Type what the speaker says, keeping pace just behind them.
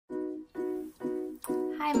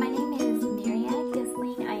Hi, my name is Mariana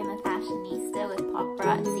Kissling. I am a fashionista with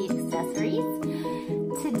Paparazzi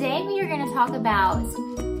Accessories. Today we are going to talk about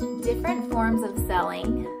different forms of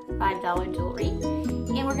selling $5 jewelry,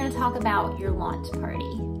 and we're going to talk about your launch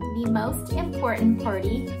party. The most important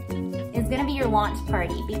party is going to be your launch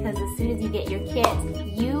party, because as soon as you get your kit,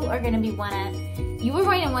 you are going to want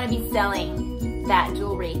to be selling that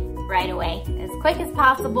jewelry right away as quick as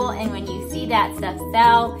possible. And when you see that stuff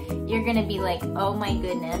sell, you're gonna be like, oh my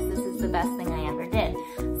goodness, this is the best thing I ever did.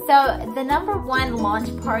 So the number one launch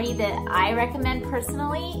party that I recommend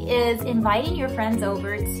personally is inviting your friends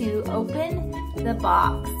over to open the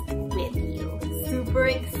box with you. Super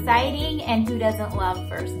exciting, and who doesn't love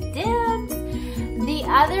first dibs? The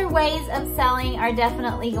other ways of selling are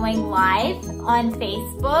definitely going live on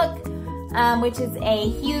Facebook, which is a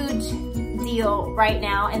huge deal right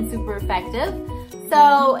now and super effective.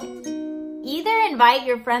 So either invite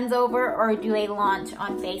your friends over or do a launch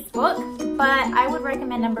on Facebook, but I would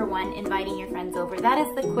recommend number one, inviting your friends over. That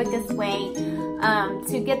is the quickest way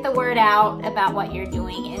to get the word out about what you're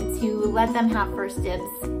doing and to let them have first dibs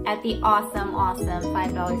at the awesome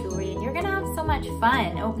 $5 jewelry. And you're gonna have so much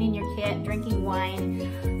fun opening your kit, drinking wine,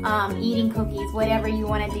 eating cookies, whatever you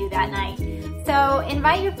wanna do that night. So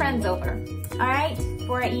invite your friends over, all right,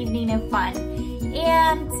 for an evening of fun.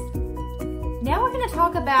 And now we're gonna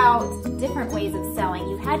talk about different ways of selling.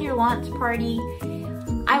 You've had your launch party.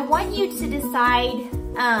 I want you to decide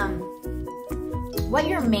what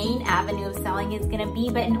your main avenue of selling is gonna be,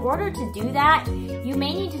 but in order to do that, you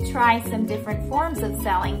may need to try some different forms of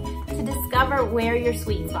selling to discover where your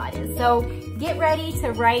sweet spot is. So get ready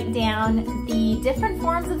to write down the different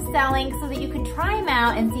forms of selling so that you can try them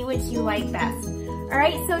out and see which you like best. All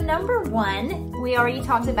right, so number one, we already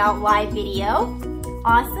talked about live video.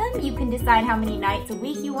 Awesome, you can decide how many nights a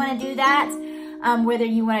week you wanna do that, whether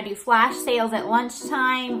you wanna do flash sales at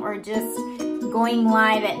lunchtime or just going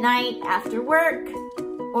live at night after work,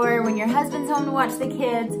 or when your husband's home to watch the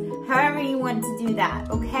kids, however you want to do that,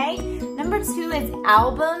 okay? Number two is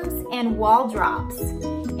albums and wall drops.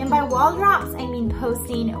 And by wall drops, I mean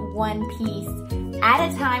posting one piece at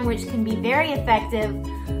a time, which can be very effective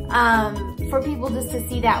for people just to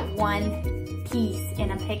see that one piece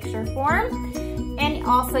in a picture form. And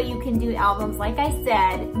also you can do albums, like I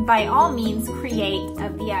said. By all means, create a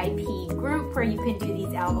VIP group where you can do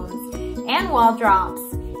these albums and wall drops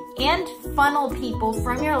and funnel people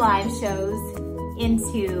from your live shows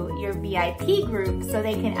into your VIP group so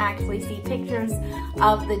they can actually see pictures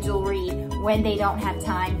of the jewelry when they don't have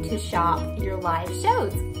time to shop your live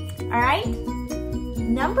shows. All right?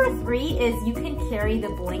 Number three is you can carry the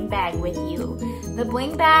bling bag with you. The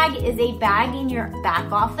bling bag is a bag in your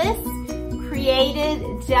back office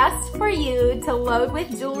created just for you to load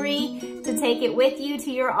with jewelry, to take it with you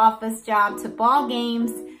to your office job, to ball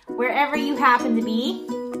games, wherever you happen to be,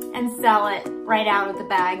 and sell it right out of the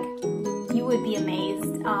bag. You would be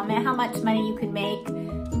amazed at how much money you could make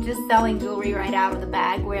just selling jewelry right out of the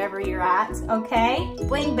bag wherever you're at, okay?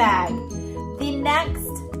 Bling bag. The next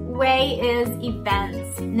way is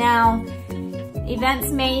events. Now, events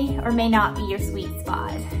may or may not be your sweet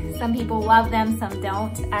spot. Some people love them, some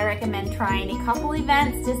don't. I recommend trying a couple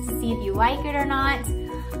events just to see if you like it or not.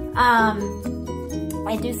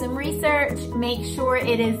 I do some research, make sure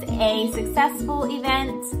it is a successful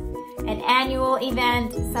event, an annual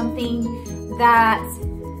event, something that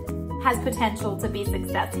has potential to be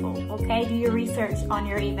successful, okay? Do your research on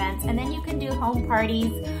your events, and then you can do home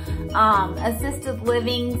parties, assisted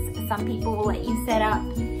livings. Some people will let you set up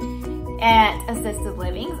at assisted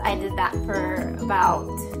livings. I did that for about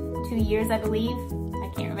 2 years, I believe. I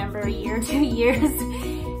can't remember, a year, 2 years.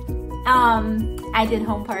 I did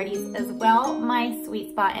home parties as well. My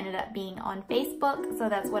sweet spot ended up being on Facebook, so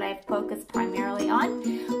that's what I focused primarily on.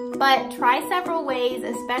 But try several ways,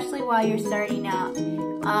 especially while you're starting out.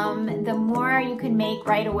 The more you can make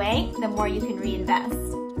right away, the more you can reinvest,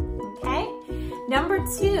 okay? Number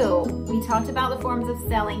two, we talked about the forms of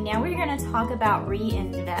selling. Now we're gonna talk about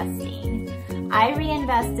reinvesting. I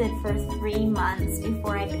reinvested for 3 months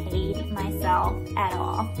before I paid myself at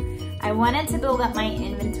all. I wanted to build up my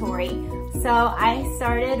inventory, so I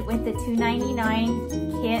started with the $2.99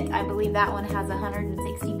 kit. I believe that one has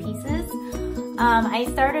 160 pieces. I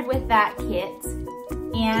started with that kit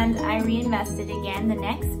and I reinvested again. The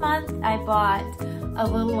next month I bought a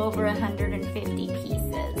little over 150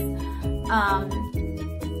 pieces.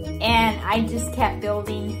 And I just kept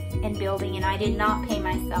building and building, and I did not pay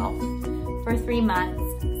myself for 3 months.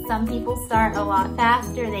 Some people start a lot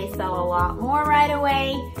faster, they sell a lot more right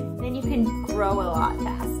away, then you can grow a lot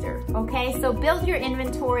faster. faster, okay? So build your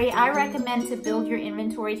inventory. I recommend to build your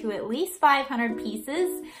inventory to at least 500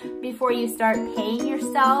 pieces before you start paying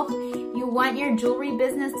yourself. You want your jewelry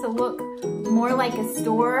business to look more like a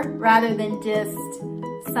store rather than just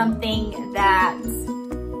something that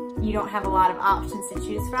you don't have a lot of options to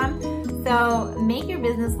choose from. So make your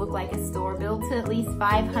business look like a store. Build to at least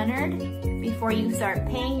 500 before you start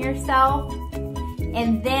paying yourself,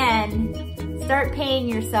 and then start paying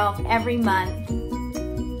yourself every month.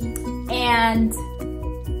 And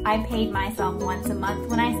I paid myself once a month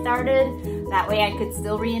when I started. That way I could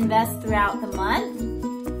still reinvest throughout the month.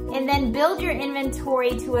 And then build your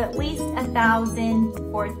inventory to at least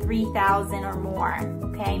 1,000 or 3,000 or more,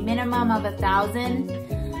 okay? Minimum of 1,000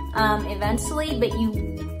 eventually, but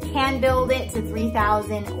you can build it to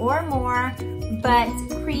 3,000 or more, but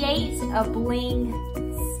create a bling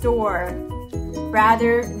store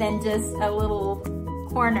rather than just a little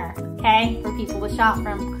corner, okay, for people to shop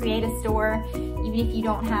from. Create a store, even if you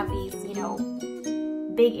don't have these,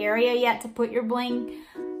 big area yet to put your bling.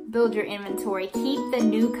 Build your inventory. Keep the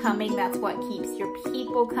new coming. That's what keeps your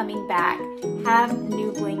people coming back. Have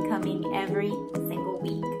new bling coming every single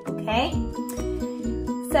week, okay?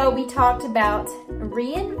 So we talked about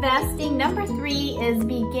reinvesting. Number 3 is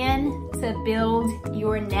begin to build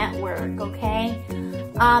your network, okay?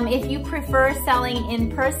 If you prefer selling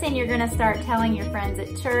in person, you're gonna start telling your friends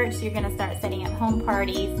at church, you're gonna start setting up home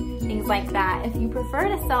parties, things like that. If you prefer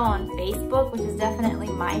to sell on Facebook, which is definitely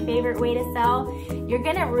my favorite way to sell, you're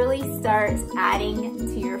gonna really start adding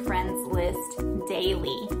to your friends list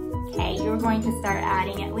daily, okay? You're going to start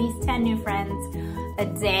adding at least 10 new friends a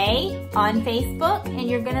day on Facebook, and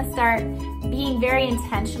you're gonna start being very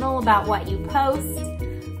intentional about what you post.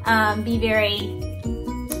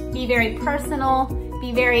 Be very personal,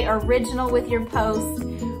 be very original with your posts.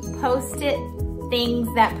 Post it things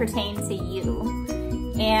that pertain to you.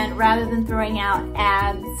 And rather than throwing out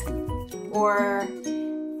ads or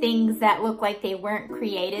things that look like they weren't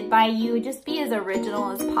created by you, just be as original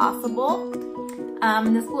as possible.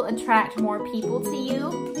 This will attract more people to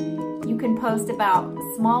you. You can post about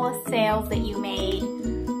smallest sales that you made,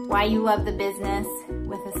 why you love the business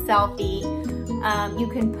with a selfie. You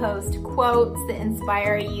can post quotes that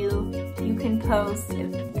inspire you. You can post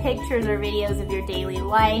pictures or videos of your daily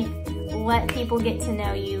life. Let people get to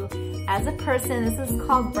know you as a person. This is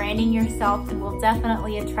called branding yourself, and will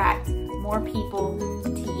definitely attract more people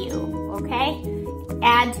to you, okay?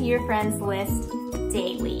 Add to your friends list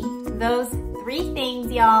daily. Those 3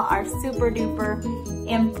 things, y'all, are super duper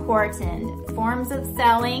important. Forms of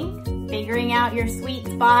selling, figuring out your sweet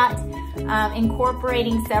spot,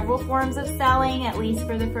 incorporating several forms of selling, at least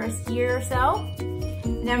for the first year or so.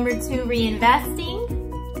 Number 2, reinvesting.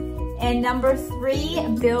 And number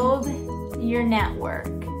 3, build your network.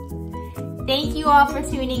 Thank you all for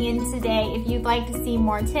tuning in today. If you'd like to see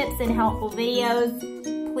more tips and helpful videos,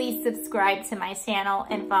 please subscribe to my channel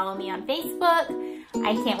and follow me on Facebook.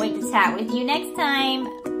 I can't wait to chat with you next time.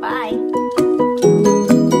 Bye.